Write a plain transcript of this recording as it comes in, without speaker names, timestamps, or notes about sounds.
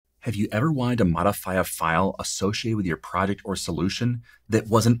Have you ever wanted to modify a file associated with your project or solution that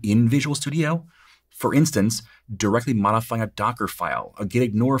wasn't in Visual Studio? For instance, directly modifying a Docker file, a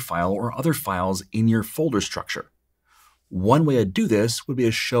gitignore file, or other files in your folder structure. One way to do this would be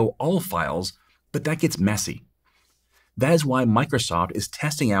to show all files, but that gets messy. That is why Microsoft is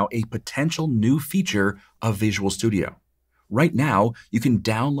testing out a potential new feature of Visual Studio. Right now, you can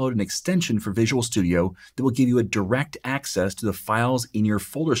download an extension for Visual Studio that will give you a direct access to the files in your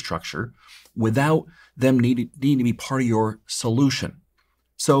folder structure without them needing to be part of your solution.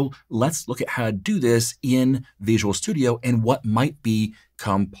 So let's look at how to do this in Visual Studio and what might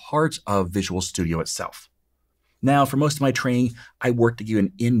become parts of Visual Studio itself. Now, for most of my training, I work to give you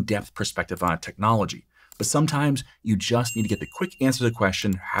an in-depth perspective on a technology, but sometimes you just need to get the quick answer to the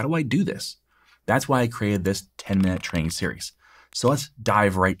question, how do I do this? That's why I created this 10-minute training series. So let's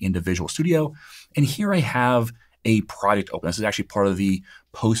dive right into Visual Studio. And here I have a project open. This is actually part of the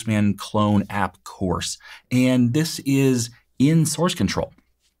Postman Clone app course. And this is in source control.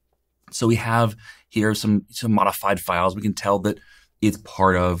 So we have here some modified files. We can tell that it's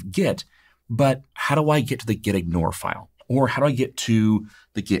part of Git. But how do I get to the gitignore file? Or how do I get to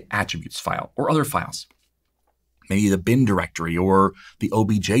the Git attributes file or other files? Maybe the bin directory or the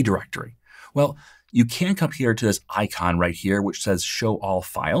OBJ directory. Well, you can come here to this icon right here, which says show all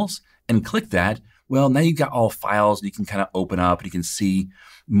files, and click that. Well, now you've got all files, and you can kind of open up and you can see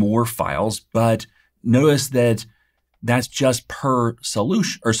more files, but notice that that's just per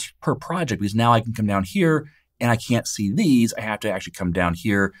solution or per project, because now I can come down here and I can't see these. I have to actually come down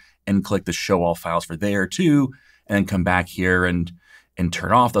here and click the show all files for there too, and then come back here and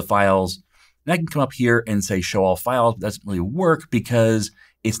turn off the files. And I can come up here and say show all files. It doesn't really work because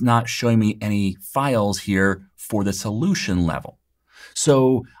it's not showing me any files here for the solution level.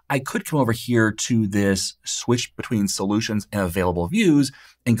 So I could come over here to this switch between solutions and available views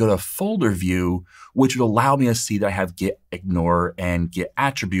and go to folder view, which would allow me to see that I have gitignore and Git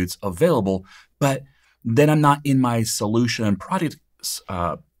attributes available, but then I'm not in my solution and project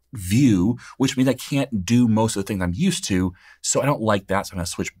view, which means I can't do most of the things I'm used to. So I don't like that. So I'm going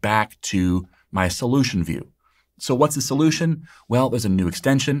to switch back to my solution view. So what's the solution? Well, there's a new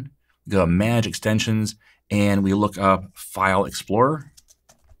extension. We go to Manage Extensions, and we look up File Explorer.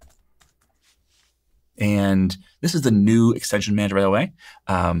 And this is the new extension manager, by the way.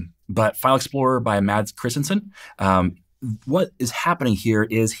 But File Explorer by Mads Christensen. What is happening here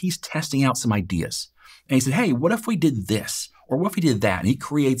is he's testing out some ideas. And he said, hey, what if we did this? Or what if we did that? And he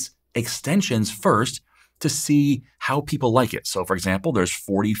creates extensions first to see how people like it. So for example, there's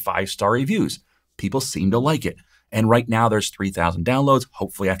 45-star reviews. People seem to like it. And right now there's 3,000 downloads.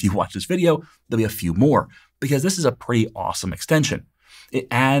 Hopefully after you watch this video, there'll be a few more because this is a pretty awesome extension. It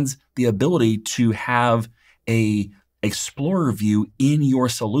adds the ability to have a Explorer view in your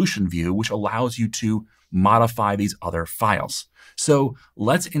solution view, which allows you to modify these other files. So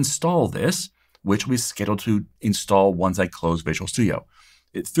let's install this, which will be scheduled to install once I close Visual Studio.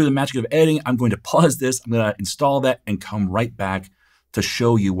 Through the magic of editing, I'm going to pause this. I'm going to install that and come right back to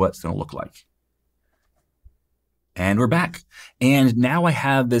show you what it's going to look like. And we're back. And now I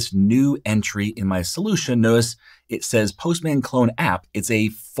have this new entry in my solution. Notice it says Postman Clone app. It's a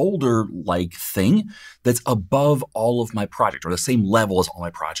folder-like thing that's above all of my projects, or the same level as all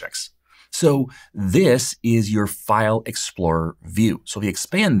my projects. So this is your File Explorer view. So if you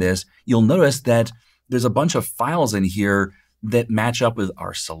expand this, you'll notice that there's a bunch of files in here that match up with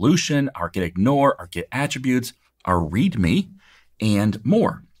our solution, our gitignore, our Git attributes, our README, and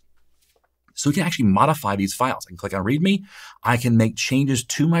more. So we can actually modify these files. I can click on README. I can make changes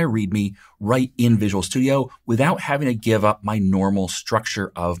to my README right in Visual Studio without having to give up my normal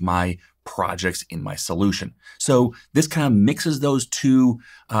structure of my projects in my solution. So this kind of mixes those two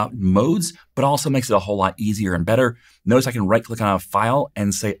modes, but also makes it a whole lot easier and better. Notice I can right-click on a file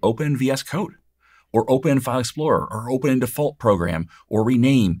and say Open in VS Code, or Open in File Explorer, or Open in Default Program, or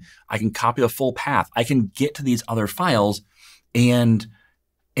Rename. I can copy the full path. I can get to these other files and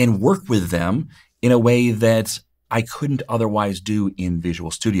work with them in a way that I couldn't otherwise do in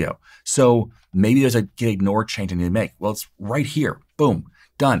Visual Studio. So maybe there's a gitignore change I need to make. Well, it's right here. Boom,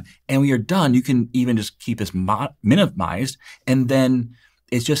 done. And when you're done, you can even just keep this minimized, and then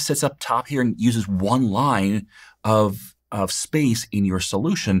it just sits up top here and uses one line of space in your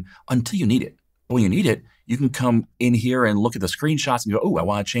solution until you need it. But when you need it, you can come in here and look at the screenshots and go, oh, I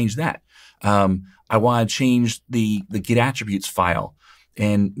want to change that. I want to change the Git attributes file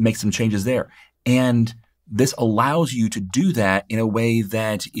and make some changes there. And this allows you to do that in a way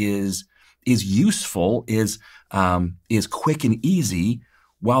that is useful, is quick and easy,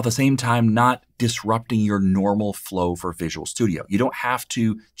 while at the same time not disrupting your normal flow for Visual Studio. You don't have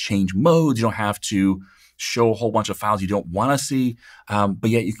to change modes. You don't have to show a whole bunch of files you don't want to see, but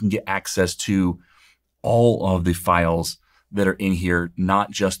yet you can get access to all of the files that are in here,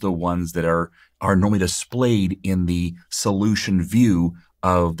 not just the ones that are normally displayed in the solution view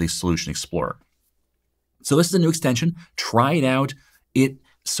of the Solution Explorer. So this is a new extension. Try it out.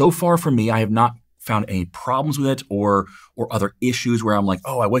 So far for me, I have not found any problems with it or other issues where I'm like,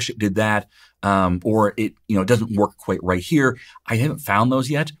 oh, I wish it did that, or it doesn't work quite right here. I haven't found those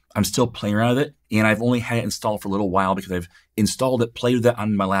yet. I'm still playing around with it, and I've only had it installed for a little while because I've installed it, played with it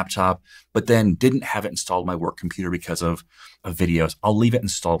on my laptop, but then didn't have it installed on my work computer because of videos. I'll leave it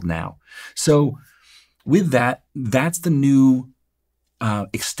installed now. So with that, that's the new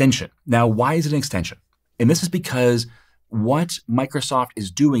extension. Now, why is it an extension? And this is because what Microsoft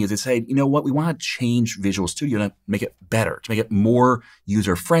is doing is they say, you know what, we want to change Visual Studio to make it better, to make it more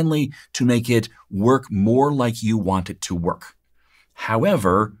user-friendly, to make it work more like you want it to work.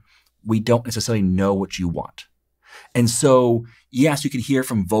 However, we don't necessarily know what you want. And so, yes, you can hear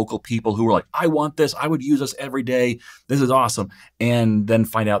from vocal people who are like, I want this, I would use this every day, this is awesome, and then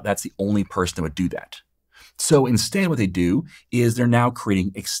find out that's the only person that would do that. So instead, what they do is they're now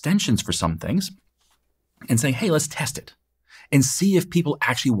creating extensions for some things and saying, hey, let's test it and see if people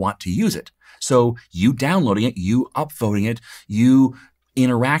actually want to use it. So you downloading it, you upvoting it, you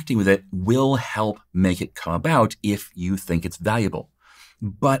interacting with it will help make it come about if you think it's valuable.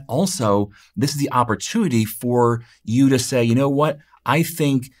 But also, this is the opportunity for you to say, you know what, I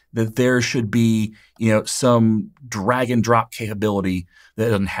think that there should be, some drag and drop capability that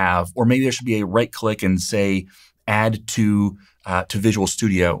it doesn't have, or maybe there should be a right click and say, add to Visual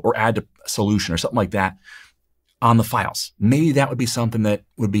Studio or add to Solution or something like that on the files. Maybe that would be something that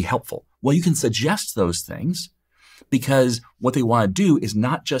would be helpful. Well, you can suggest those things because what they want to do is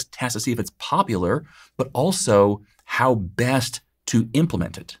not just test to see if it's popular, but also how best to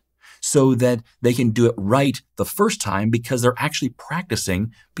implement it so that they can do it right the first time because they're actually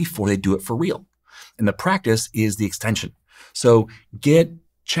practicing before they do it for real. And the practice is the extension. So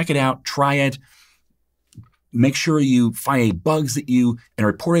check it out, try it. Make sure you find any bugs and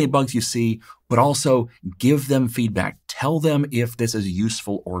report any bugs you see, but also give them feedback. Tell them if this is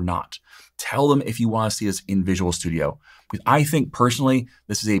useful or not. Tell them if you want to see this in Visual Studio. Because I think personally,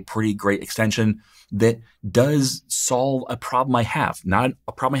 this is a pretty great extension that does solve a problem I have. Not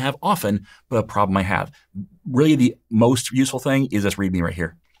a problem I have often, but a problem I have. Really, the most useful thing is this README right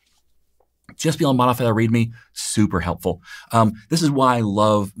here. Just being able to modify the README, super helpful. This is why I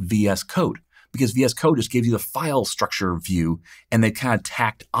love VS Code, because VS Code just gives you the file structure view, and they kind of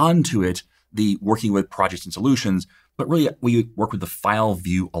tacked onto it the working with projects and solutions, but really we work with the file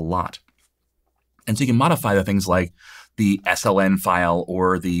view a lot. And so you can modify the things like the SLN file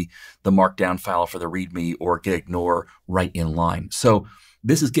or the markdown file for the README or gitignore right in line. So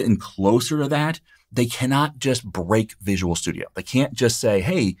this is getting closer to that. They cannot just break Visual Studio. They can't just say,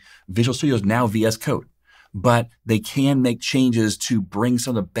 hey, Visual Studio is now VS Code, but they can make changes to bring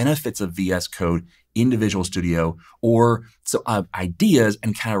some of the benefits of VS Code into Visual Studio or ideas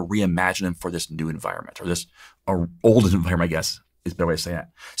and kind of reimagine them for this new environment or this old environment, I guess is a better way to say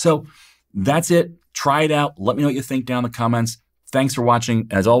that. So that's it. Try it out. Let me know what you think down in the comments. Thanks for watching.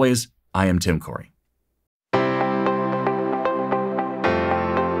 As always, I am Tim Corey.